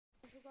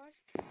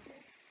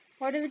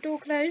Why did the door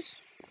close?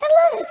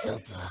 Hello, little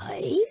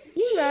boy.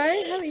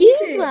 Hello, how are You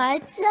doing?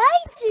 might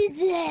die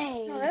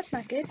today. Oh, that's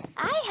not good.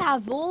 I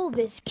have all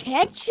this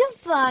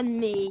ketchup on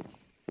me.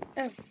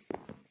 Oh.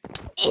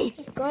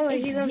 Golly,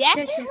 It's he loves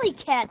definitely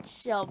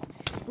ketchup.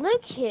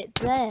 Look at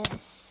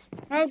this.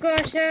 Oh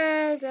gosh,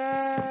 oh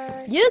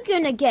gosh. You're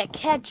gonna get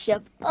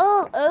ketchup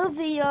all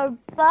over your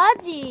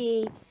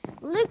body.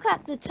 Look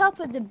at the top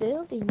of the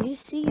building. You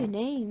see your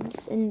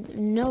names and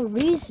no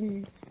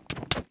reason.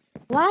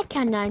 Why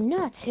can I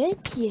not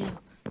hit you?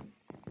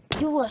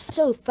 You are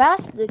so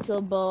fast,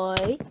 little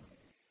boy.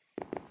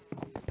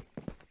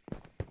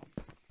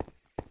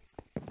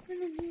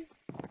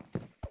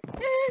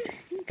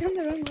 You come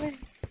the wrong way.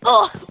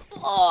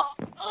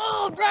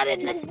 Right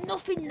in the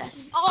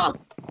nothingness. Oh.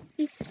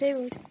 He's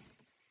disabled.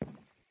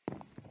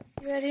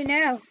 You ready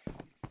now?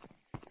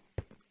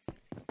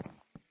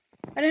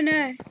 I don't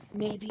know.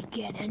 Maybe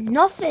get a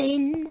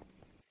muffin.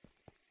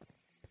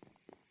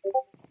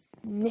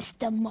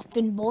 Mr.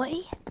 Muffin Boy.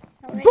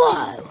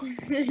 Whoa!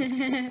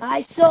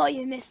 I saw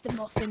you, Mr.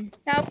 Muffin.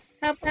 Help,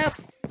 help, help.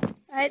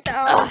 I hit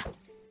the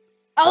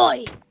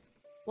Oi!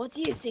 What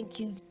do you think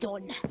you've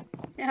done?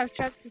 Yeah, I've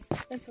trapped him.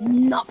 That's why.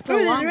 Not for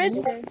Ooh, long. there's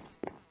redstone.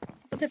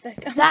 What the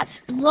heck? That's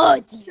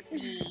blood, you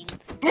mean.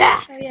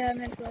 Oh yeah, I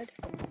meant blood.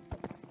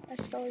 I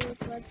stole your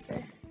blood,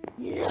 sir.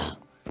 No,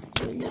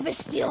 you never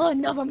steal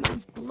another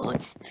man's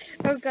blood.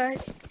 Oh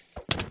gosh.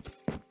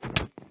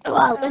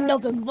 Well,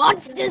 another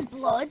monster's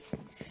blood.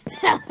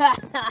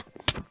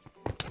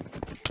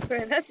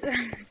 Bro, that's...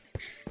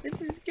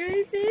 this is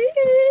crazy.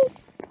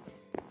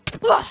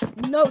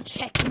 No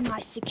checking my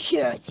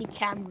security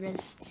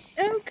cameras.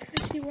 Oh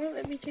gosh, he won't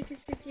let me check his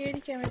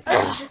security cameras.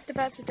 I'm just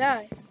about to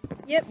die.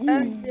 Yep,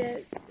 I'm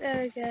dead.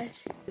 Oh gosh.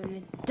 You're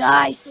gonna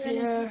die,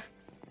 sir.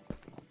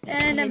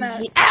 And I'm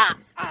out.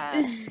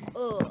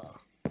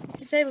 It's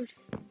disabled.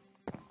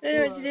 I don't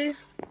know what to do.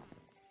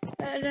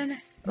 I don't know.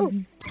 Oh!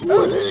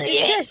 Oh! There's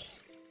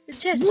chests! There's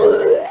chests!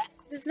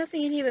 There's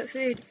nothing in here but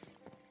food.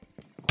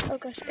 Oh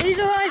gosh. He's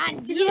alive!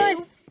 And He's you. alive!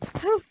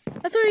 Oh!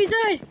 I thought he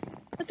died!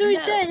 I thought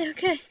he's dead!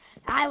 Okay.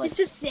 I was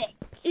sick.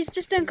 He's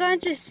just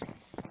unconscious.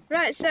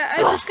 Right, so I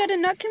just gotta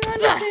knock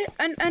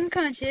him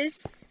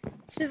unconscious.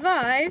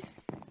 Survive.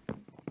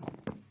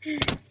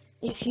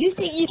 If you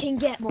think you can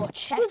get more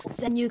chests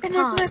than you Come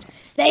on, can't,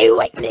 they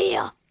wake me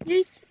up.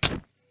 Yeet.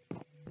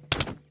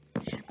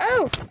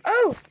 Oh!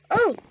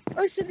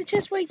 So the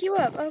chest wake you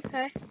up.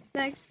 Okay.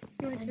 Thanks.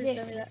 You were supposed to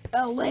tell me that.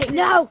 Oh wait,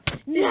 no!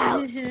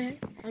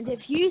 And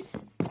if you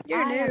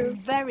You're I am new. a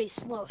very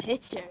slow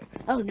hitter.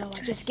 Oh no,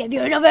 I just gave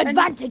you another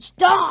advantage.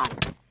 Darn!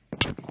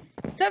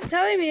 Stop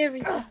telling me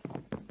everything.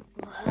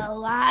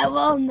 Well, I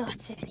will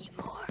not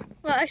anymore.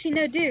 Well, actually,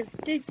 no, do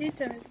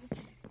tell me.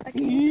 I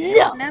can No!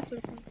 get an apple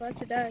if I'm about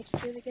to die, which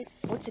is really good.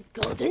 What's a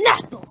golden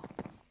apple?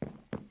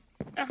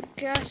 Oh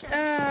gosh,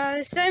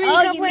 there's so many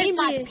Oh, you cobwebs mean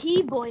my here.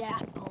 pea-boy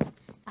apple.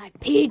 I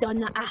peed on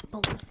the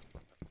apple.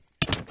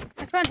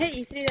 I can't hit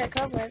you through that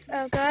cobweb.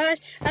 Oh gosh,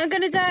 I'm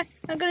gonna die.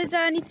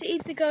 I need to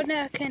eat the gold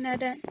now. Okay, no, I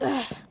don't.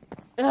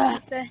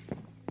 He's there.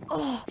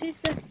 Oh, He's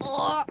there.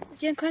 oh, Is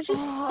he unconscious?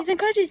 He's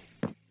unconscious.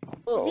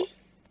 Is he?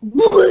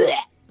 Blech.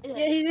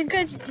 Yeah, he's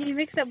unconscious. He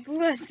makes that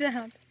bleh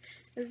sound.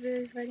 That's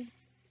really funny.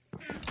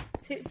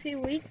 Too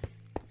weak.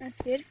 That's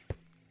good.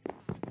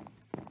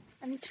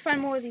 I need to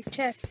find more of these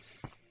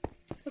chests.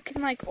 Look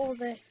in like all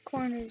the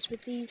corners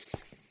with these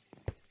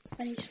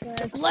funny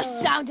slabs.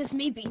 Less sound as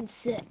me being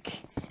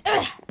sick.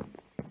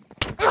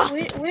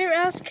 Where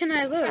else can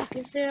I look?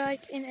 Is there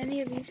like in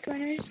any of these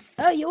corners?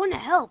 Oh, you want to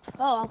help?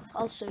 Oh,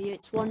 I'll show you.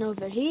 It's one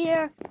over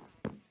here.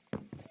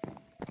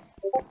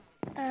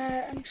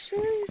 I'm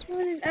sure there's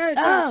one in... Oh,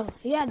 Oh,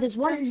 yeah, there's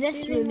one in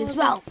this room as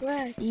well.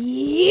 Black.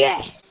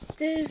 Yes!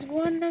 There's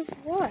one of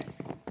what?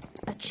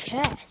 A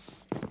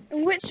chest.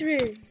 In which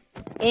room?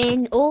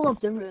 In all of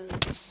the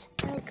rooms.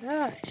 Oh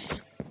gosh.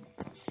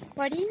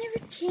 Why do you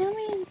never tell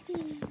me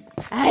anything?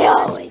 I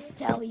always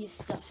tell you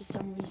stuff for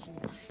some reason.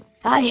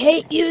 I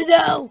hate you,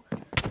 though.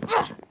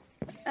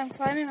 I'm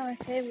climbing on a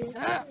table.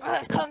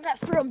 I can't get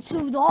through, I'm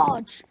too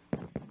large.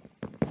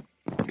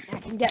 I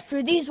can get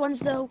through these ones,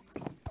 though.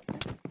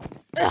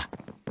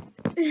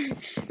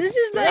 This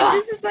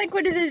is like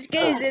one of those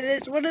games where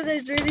there's one of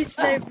those really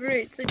slow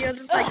brutes and you're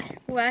just like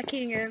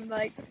whacking him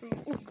like from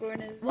all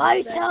corners. Why are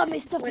you telling me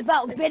stuff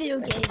about video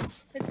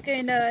games? What's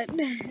going on?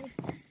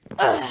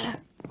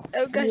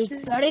 Oh gosh, You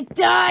this is gotta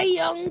die,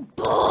 young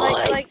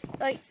boy! like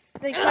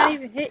they can't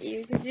even hit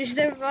you because you're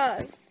so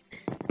fast.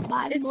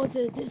 My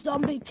mother, the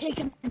zombie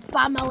pigman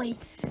family,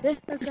 is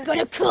Okay.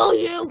 gonna kill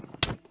you!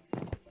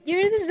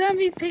 You're the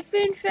zombie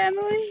pigman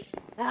family?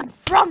 I'm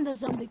from the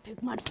zombie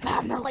pigman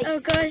family. Oh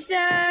gosh,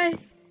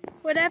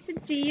 what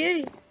happened to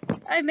you?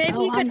 Maybe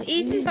you got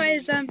eaten by a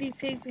zombie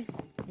pigman.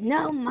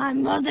 No, my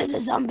mother's a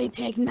zombie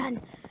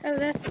pigman. Oh,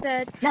 that's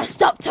sad. Now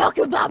stop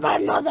talking about my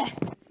mother.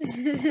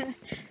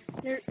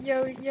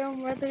 Your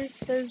mother's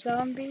so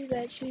zombie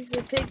that she's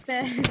a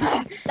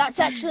pigman. That's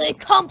actually a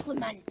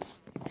compliment.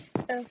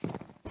 Oh.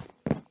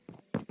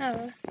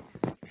 Oh.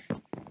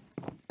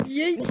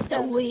 Yeet.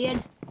 Mr.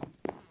 Weird.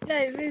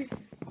 Hey, move.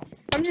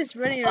 I'm just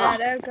running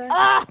around. Oh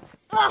god.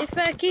 If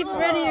I keep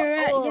running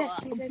around,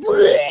 yes, he's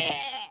okay.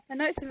 I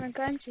knocked him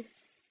unconscious.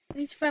 I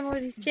need to find more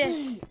of these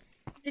chests.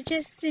 The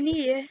chests in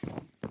here.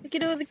 Look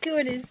at all the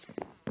corners.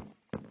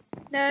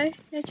 No,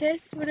 no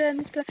chest. What on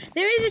this corner?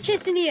 There is a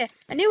chest in here.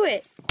 I knew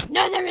it.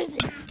 No, there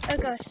isn't. Oh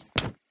gosh.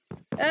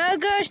 Oh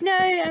gosh, no.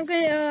 I'm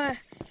gonna.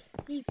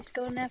 Eat this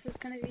golden apple's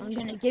gonna be. I'm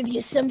gonna give you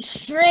some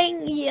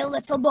string, you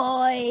little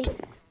boy.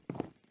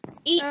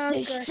 Eat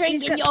the gosh, string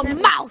he's in got your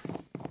snappers.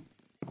 mouth.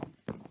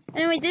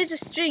 Anyway, there's a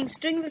string.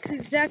 String looks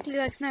exactly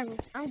like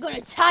Snuggles. I'm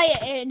gonna tie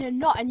it in a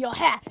knot in your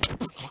hair.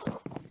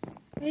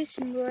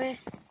 Listen, boy.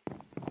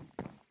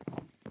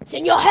 It's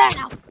in your hair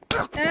now.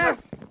 Oh,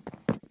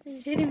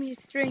 he's hitting me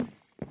with string.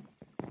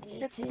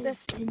 It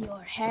is in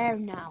your hair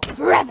now,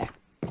 forever.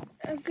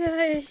 Oh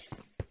gosh.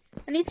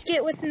 I need to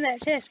get what's in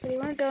that chest, but he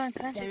won't go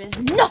unconscious. There is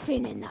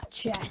nothing in that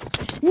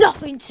chest.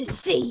 Nothing to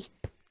see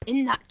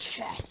in that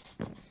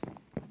chest.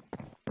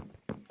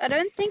 I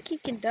don't think he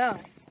can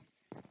die.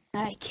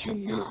 I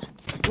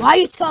cannot. Why are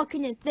you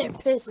talking in third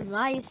person?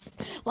 Why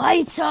are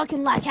you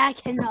talking like I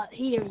cannot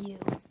hear you,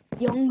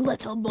 young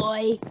little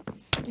boy?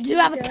 Do you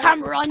have a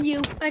camera on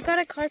you? I got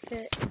a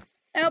carpet.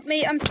 Help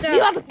me, I'm stuck. Do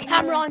you have a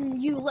camera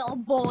on you, little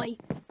boy?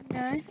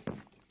 No.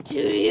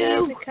 Do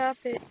There's you? a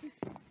carpet.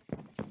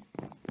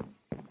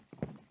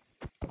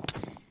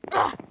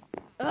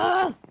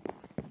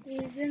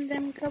 He's in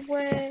them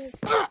cobwebs.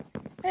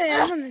 Hey,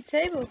 I'm on the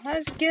table.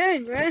 How's it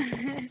going, bro?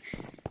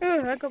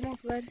 Oh, I got more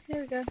blood.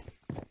 Here we go.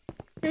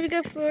 Here we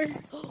go, Floor.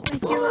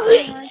 Thank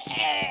you.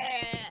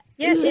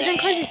 Yes, he's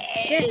unconscious.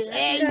 Yes,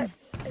 I got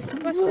some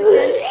bucks like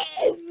that.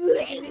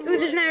 Ooh,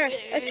 there's an arrow.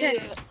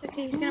 Okay.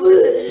 Okay, he's gonna work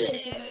that in a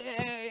second.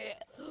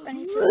 I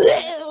need to.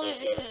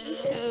 He's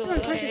still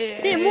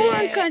unconscious. They're more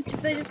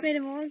unconscious. I just made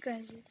him more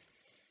unconscious.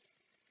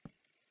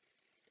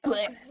 Oh,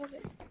 God, help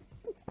it.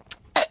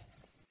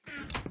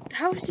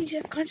 How is he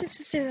unconscious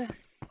for so long?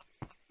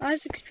 I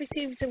was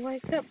expecting him to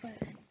wake up by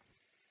then.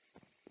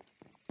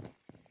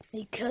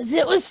 Because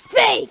it was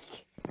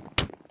fake!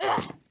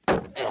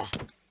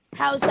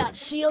 How's that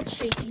shield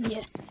treating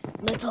you,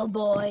 little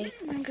boy?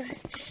 Oh my god.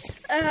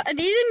 I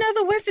need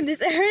another weapon.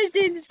 This arrow is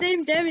doing the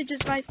same damage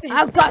as my face.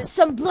 I've got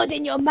some blood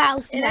in your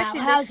mouth It now. actually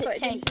How's looks it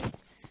quite taste?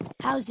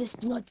 How's this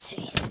blood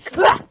taste?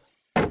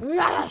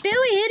 It's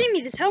barely hitting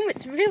me. This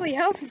helmet's really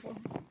helpful.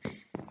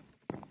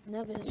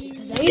 No, but it's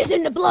because I'm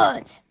using the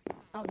blood.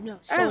 Oh no,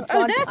 so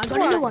oh, that's I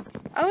got a new why. one.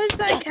 I was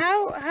like,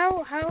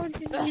 how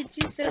did you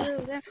do so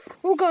little damage?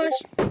 Oh gosh.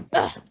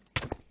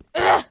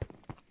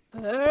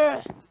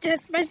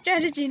 That's my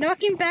strategy.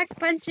 Knock him back,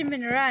 punch him,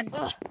 and run.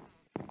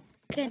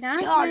 Okay, now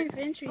my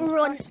inventory is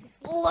Run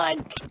partial.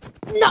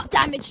 like not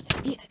damaged.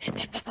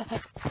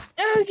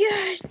 Oh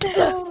gosh, that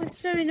hole was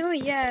so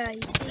annoying. Yeah,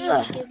 you see,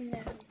 you get in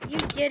that hole. You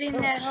get in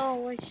that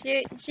hole. Oh,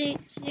 shit.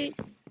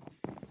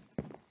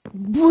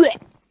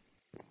 Blech.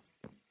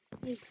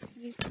 Use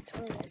the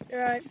toilet.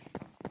 Alright.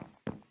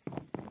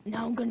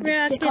 Now I'm gonna be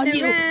sick on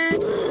you.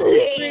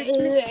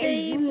 Christmas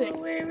table,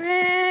 we're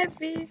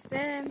happy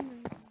family.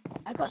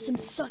 I got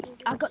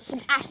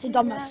some acid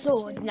on my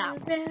sword now.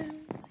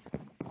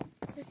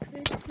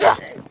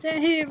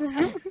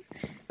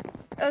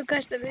 Oh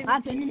gosh, that made me.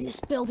 I've been in this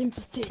building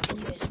for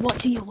 30 years. What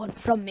do you want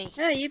from me?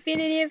 Oh, you've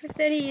been in here for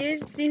 30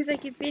 years? Seems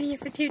like you've been here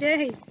for 2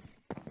 days.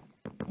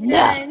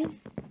 No!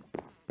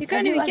 You Have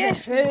can't you even ever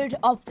guess. heard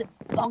of the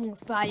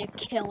bonfire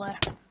killer?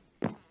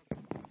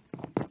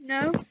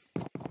 No?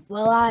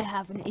 Well, I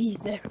haven't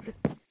either.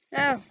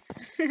 Oh,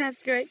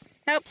 that's great.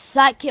 Help.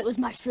 Psychic was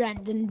my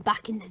friend and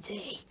back in the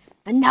day.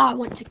 And now I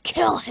want to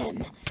kill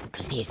him,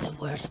 because he's the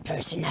worst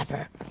person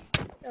ever.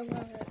 Oh,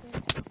 wow,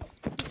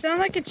 you sound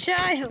like a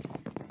child.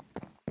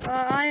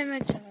 I am a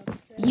child.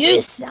 So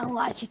You sound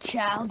like a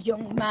child,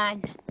 young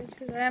man. that's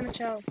because I am a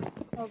child.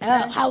 Oh,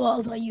 how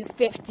old are you?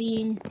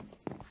 15?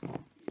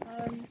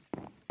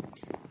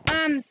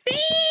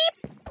 Beep!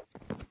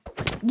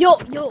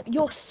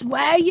 You're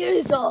swear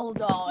years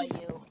old, are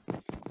you?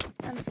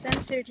 I'm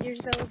censored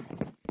years old.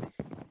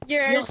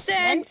 You're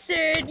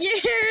censored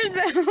years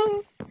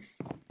old!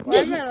 Why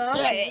am I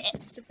laughing?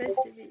 This is supposed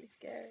to be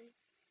scary.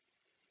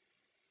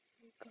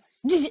 Oh,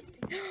 gosh.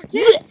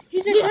 Yes!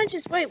 He's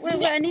unconscious! Wait,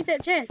 I need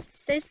that chest.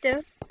 Stay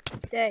still.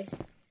 Stay.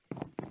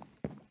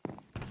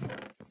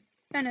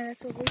 Oh no,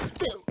 that's all we.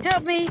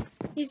 Help me!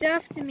 He's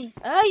after me.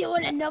 Oh, you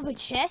want another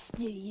chest,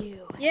 do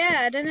you?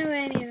 Yeah, I don't know where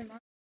any of them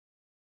are.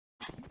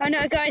 Oh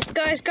no, guys,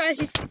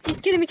 he's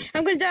killing me.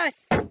 I'm gonna die.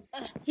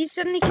 He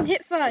suddenly can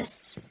hit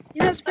fast.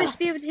 He's not supposed to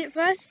be able to hit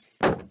fast.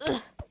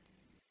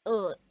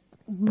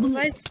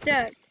 Mine's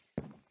stuck.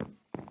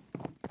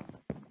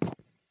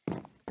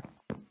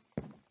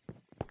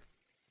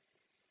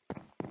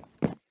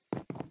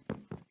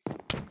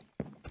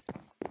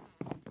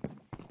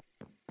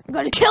 I'm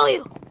gonna kill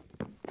you!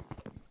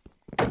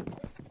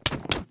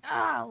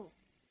 Ow!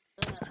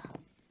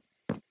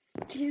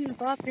 He's in the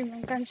bathroom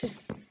unconscious.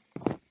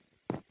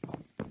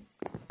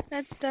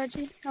 That's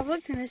dodgy. I've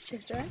looked in this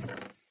chest, right?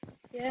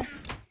 Yeah.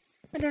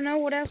 I don't know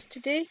what else to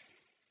do.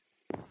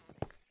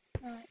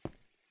 Alright.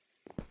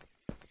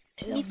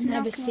 You'll Need to never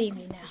knock him see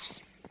me now. unconscious.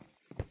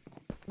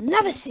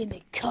 Never see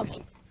me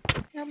coming.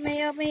 Help me,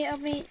 help me,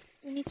 help me.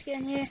 We need to get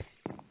in here.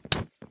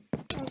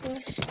 Oh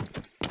gosh.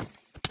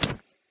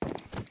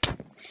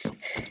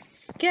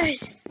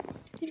 Guys,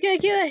 he's gonna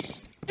kill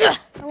us. Ugh.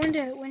 I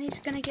wonder when he's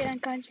gonna get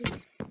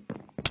unconscious.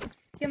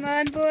 Come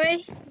on,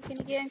 boy. You're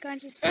gonna get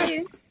unconscious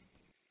soon.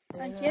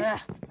 Aren't you?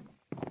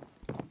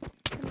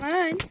 Come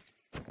on.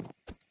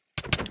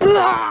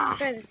 Ugh.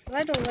 Bro, there's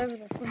blood all over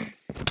the floor.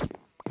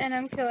 And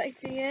I'm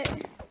collecting it.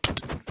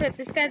 Look,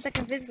 this guy's like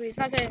invisible. He's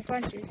not going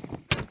unconscious.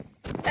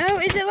 Oh,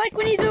 is it like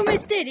when he's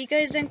almost dead, he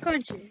goes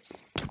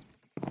unconscious?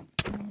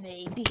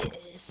 Maybe it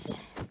is.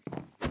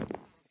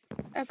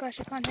 Oh gosh,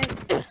 I can't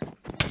hurt him.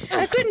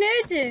 I couldn't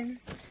hurt him.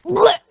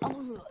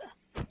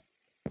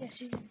 Yes,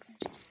 he's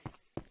unconscious.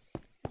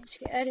 Let's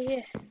get out of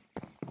here.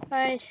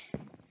 Hide.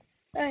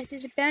 Alright,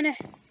 there's a banner.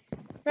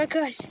 Right,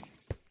 guys.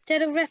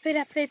 That'll wrap it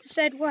up for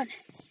episode 1.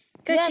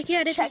 Go check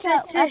out check episode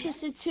out 2.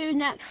 episode 2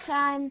 next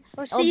time.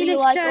 I'll It'll see you be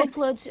next like time.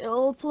 uploaded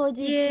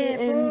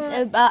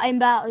Yeah,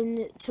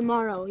 to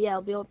tomorrow. Yeah,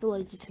 it'll be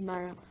uploaded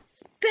tomorrow.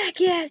 Back,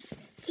 yes.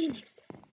 See you next time.